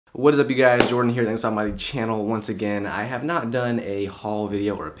What is up, you guys? Jordan here. Thanks on my channel once again. I have not done a haul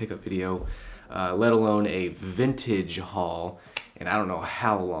video or a pickup video, let alone a vintage haul, in I don't know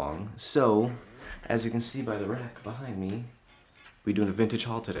how long. So, as you can see by the rack behind me, we're doing a vintage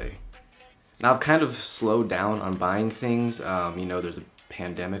haul today. Now, I've kind of slowed down on buying things. You know, there's a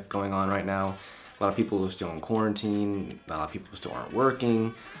pandemic going on right now. A lot of people are still in quarantine. A lot of people still aren't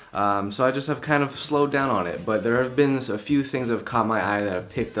working. So I just have kind of slowed down on it. But there have been a few things that have caught my eye that I've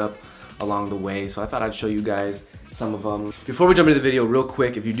picked up along the way. So I thought I'd show you guys some of them. Before we jump into the video, real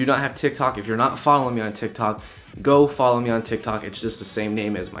quick, if you do not have TikTok, if you're not following me on TikTok, go follow me on TikTok. It's just the same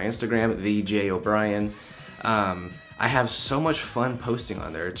name as my Instagram, the J O'Brien. I have so much fun posting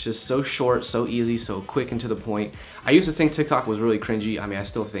on there. It's just so short, so easy, so quick and to the point. I used to think TikTok was really cringy. I mean, I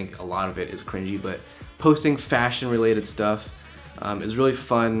still think a lot of it is cringy, but posting fashion related stuff is really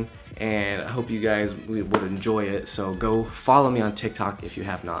fun, and I hope you guys would enjoy it. So go follow me on TikTok if you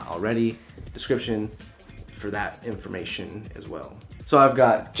have not already. Description for that information as well. So I've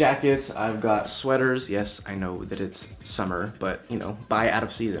got jackets, I've got sweaters. Yes, I know that it's summer, but you know, buy out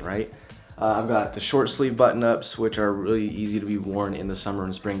of season, right? I've got the short sleeve button-ups, which are really easy to be worn in the summer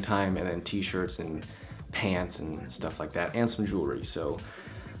and springtime, and then t-shirts and pants and stuff like that, and some jewelry. So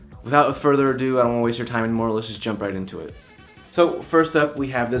without further ado, I don't want to waste your time anymore. Let's just jump right into it. So first up,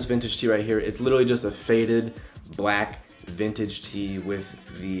 we have this vintage tee right here. It's literally just a faded black vintage tee with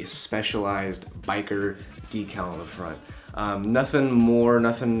the specialized biker decal on the front. Nothing more,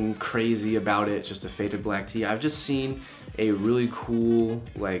 nothing crazy about it, just a faded black tee. I've just seen a really cool,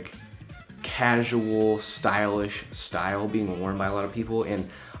 like, casual, stylish style being worn by a lot of people, and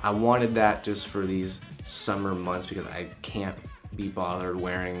I wanted that just for these summer months because I can't be bothered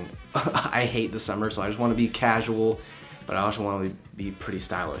wearing I hate the summer, so I just want to be casual, but I also want to be pretty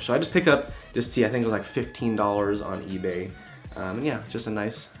stylish. So I just picked up this tee. I think it was like $15 on eBay. And yeah, just a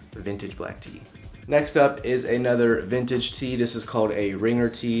nice vintage black tee. Next up is another vintage tee. This is called a ringer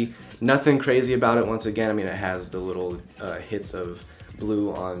tee. Nothing crazy about it. Once again, I mean, it has the little hits of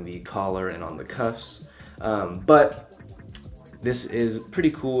blue on the collar and on the cuffs, but this is pretty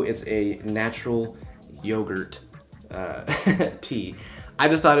cool. It's a natural yogurt tee. I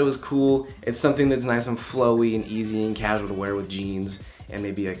just thought it was cool. It's something that's nice and flowy and easy and casual to wear with jeans and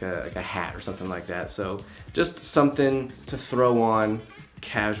maybe like a hat or something like that. So just something to throw on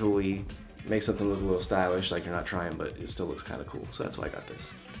casually, make something look a little stylish, like you're not trying, but it still looks kind of cool. So that's why I got this.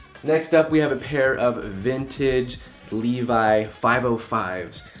 Next up, we have a pair of vintage Levi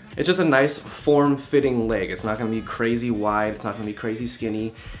 505s. It's just a nice form-fitting leg. It's not gonna be crazy wide, it's not gonna be crazy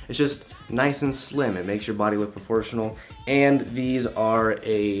skinny. It's just nice and slim. It makes your body look proportional. And these are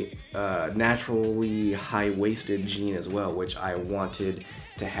a naturally high-waisted jean as well, which I wanted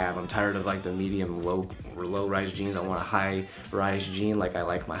to have. I'm tired of like the medium low-rise jeans. I want a high-rise jean like I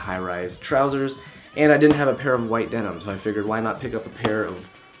like my high-rise trousers. And I didn't have a pair of white denim, so I figured why not pick up a pair of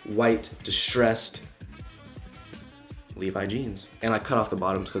white distressed Levi jeans. And I cut off the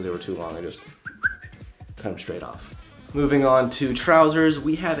bottoms because they were too long. I just cut them straight off. Moving on to trousers,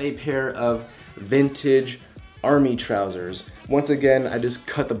 we have a pair of vintage army trousers. Once again, I just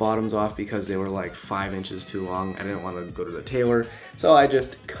cut the bottoms off because they were like 5 inches too long. I didn't want to go to the tailor, so I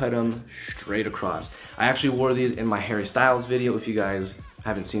just cut them straight across. I actually wore these in my Harry Styles video. If you guys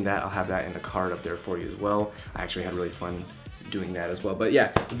haven't seen that, I'll have that in the card up there for you as well. I actually had really fun doing that as well. But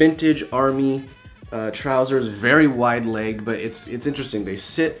yeah, vintage army trousers, very wide leg, but it's interesting. They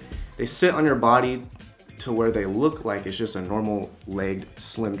sit on your body to where they look like it's just a normal legged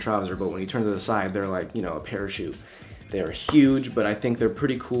slim trouser, but when you turn to the side, they're like, you know, a parachute. They're huge, but I think they're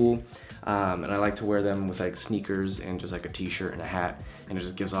pretty cool, and I like to wear them with like sneakers and just like a t-shirt and a hat, and it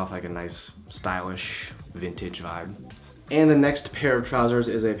just gives off like a nice stylish vintage vibe. And the next pair of trousers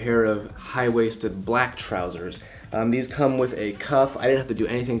is a pair of high-waisted black trousers. These come with a cuff. I didn't have to do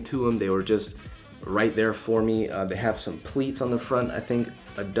anything to them. They were just right there for me. They have some pleats on the front. I think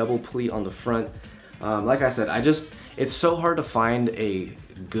a double pleat on the front. Like I said, it's so hard to find a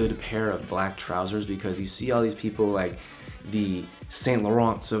good pair of black trousers because you see all these people like the Saint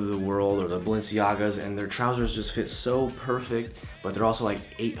Laurents of the world or the Balenciagas, and their trousers just fit so perfect, but they're also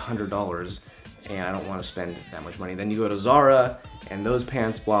like $800, and I don't want to spend that much money. Then you go to Zara, and those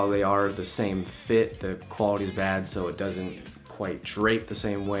pants, while they are the same fit, the quality's bad, so it doesn't quite drape the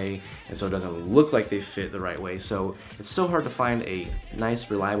same way, and so it doesn't look like they fit the right way. So it's so hard to find a nice,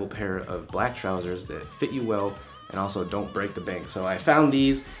 reliable pair of black trousers that fit you well and also don't break the bank. So I found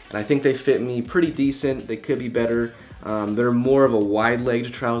these, and I think they fit me pretty decent. They could be better. They're more of a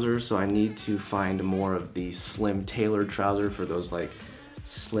wide-legged trouser, so I need to find more of the slim tailored trouser for those like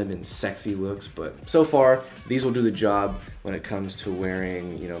slim and sexy looks, but so far these will do the job. when it comes to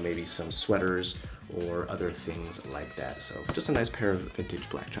wearing, you know, maybe some sweaters or other things like that. So just a nice pair of vintage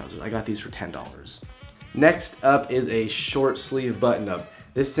black trousers. I got these for $10. Next up is a short sleeve button up.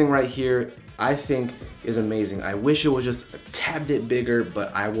 This thing right here, I think is amazing. I wish it was just a tad bit bigger,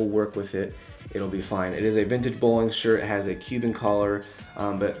 but I will work with it. It'll be fine. It is a vintage bowling shirt. It has a Cuban collar,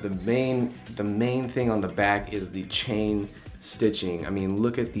 but the main thing on the back is the chain stitching. I mean,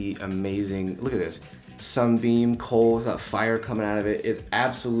 look at the amazing, look at this. Sunbeam, coal, it's got fire coming out of it. It's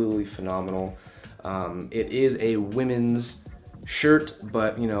absolutely phenomenal. It is a women's shirt,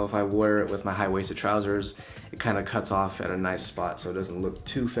 but you know, if I wear it with my high-waisted trousers, it kind of cuts off at a nice spot so it doesn't look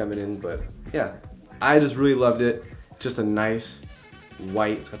too feminine. But yeah, I just really loved it. Just a nice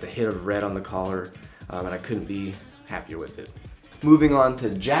white, it's got the hit of red on the collar, and I couldn't be happier with it. Moving on to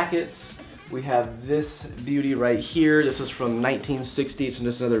jackets, we have this beauty right here. This is from 1960. It's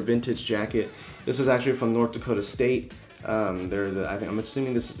just another vintage jacket. This is actually from North Dakota State. I'm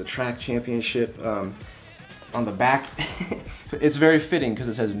assuming this is the track championship. On the back, it's very fitting because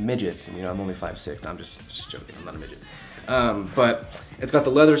it says midgets, and you know, I'm only 5'6". I'm just joking, I'm not a midget. But it's got the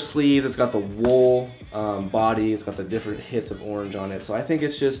leather sleeves, it's got the wool body, it's got the different hits of orange on it. So I think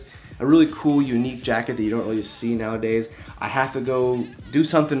it's just a really cool, unique jacket that you don't really see nowadays. I have to go do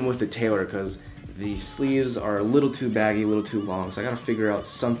something with the tailor because the sleeves are a little too baggy, a little too long. So I gotta figure out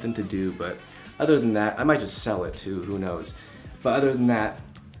something to do, but other than that, I might just sell it too, who knows. But other than that,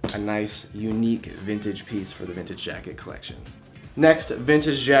 a nice, unique vintage piece for the vintage jacket collection. Next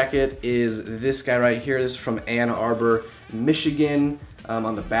vintage jacket is this guy right here. This is from Ann Arbor, Michigan.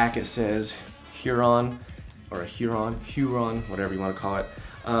 On the back it says Huron, or a Huron, whatever you want to call it.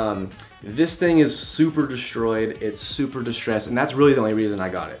 This thing is super destroyed, it's super distressed, and that's really the only reason I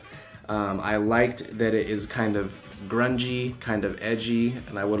got it. I liked that it is kind of grungy, kind of edgy,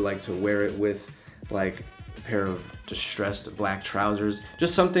 and I would like to wear it with like a pair of distressed black trousers.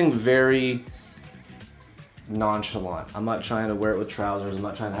 Just something very nonchalant. I'm not trying to wear it with trousers. I'm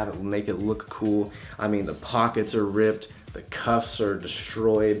not trying to have it make it look cool. I mean, the pockets are ripped, the cuffs are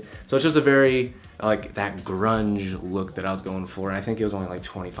destroyed. So it's just a very like that grunge look that I was going for. And I think it was only like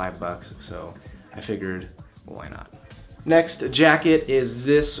 25 bucks. So I figured, well, why not? Next jacket is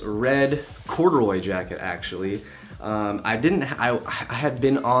this red corduroy jacket actually. I had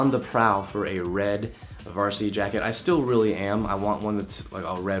been on the prowl for a red varsity jacket. I still really am. I want one that's like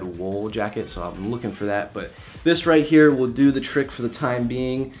a red wool jacket, so I'm looking for that. But this right here will do the trick for the time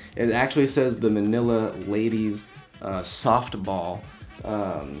being. It actually says the Manila Ladies Softball.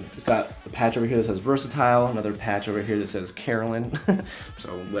 It's got a patch over here that says versatile, another patch over here that says Carolyn, so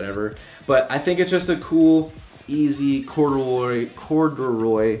whatever. But I think it's just a cool, easy corduroy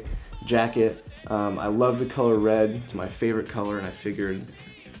jacket. I love the color red. It's my favorite color, and I figured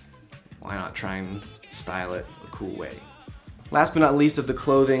why not try and style it a cool way. Last but not least of the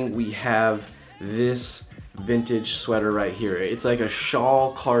clothing, we have this vintage sweater right here. It's like a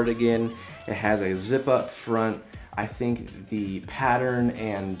shawl cardigan. It has a zip up front. I think the pattern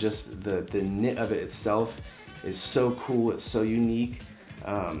and just the knit of it itself is so cool. It's so unique.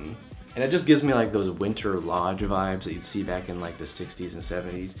 And it just gives me like those winter lodge vibes that you'd see back in like the 60s and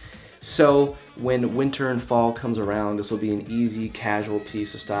 70s. So when winter and fall comes around, this will be an easy casual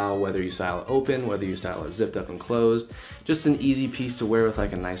piece to style, whether you style it open, whether you style it zipped up and closed. Just an easy piece to wear with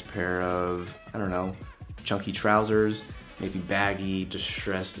like a nice pair of, I don't know, chunky trousers, maybe baggy,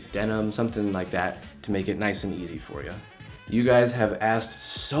 distressed denim, something like that to make it nice and easy for you. You guys have asked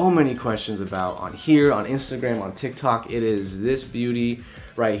so many questions about on here, on Instagram, on TikTok. It is this beauty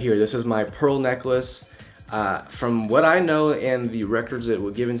right here. This is my pearl necklace. From what I know and the records that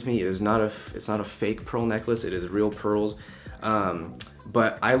were given to me, it's not a fake pearl necklace. It is real pearls.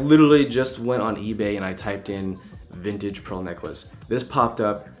 But I literally just went on eBay and I typed in vintage pearl necklace. This popped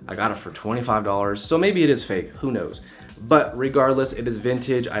up. I got it for $25. So maybe it is fake. Who knows? But regardless, it is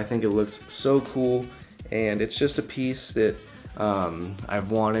vintage. I think it looks so cool, and it's just a piece that I've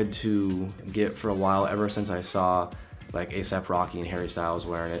wanted to get for a while, ever since I saw like A$AP Rocky and Harry Styles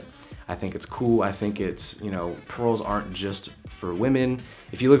wearing it. I think it's cool. I think it's, you know, pearls aren't just for women.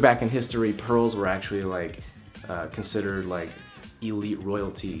 If you look back in history, pearls were actually like considered like elite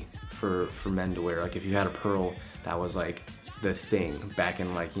royalty for men to wear. Like if you had a pearl, that was like the thing back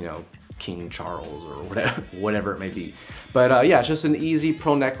in like, you know, King Charles or whatever it may be. But yeah, it's just an easy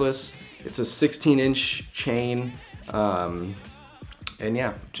pearl necklace. It's a 16-inch chain. And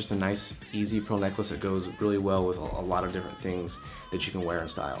yeah, just a nice, easy pearl necklace that goes really well with a lot of different things that you can wear in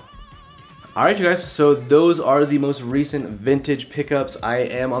style. Alright you guys, so those are the most recent vintage pickups. I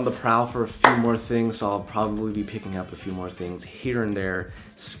am on the prowl for a few more things, so I'll probably be picking up a few more things here and there,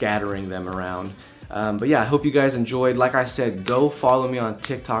 scattering them around. But yeah, I hope you guys enjoyed. Like I said, go follow me on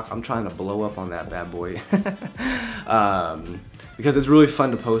TikTok. I'm trying to blow up on that bad boy. Because it's really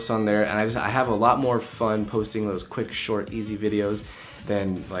fun to post on there, and I have a lot more fun posting those quick, short, easy videos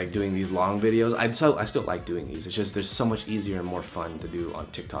than like doing these long videos. I still like doing these. It's just there's so much easier and more fun to do on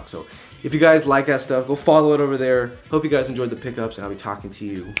TikTok. So if you guys like that stuff, go follow it over there. Hope you guys enjoyed the pickups, and I'll be talking to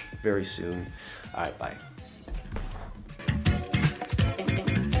you very soon. All right, bye.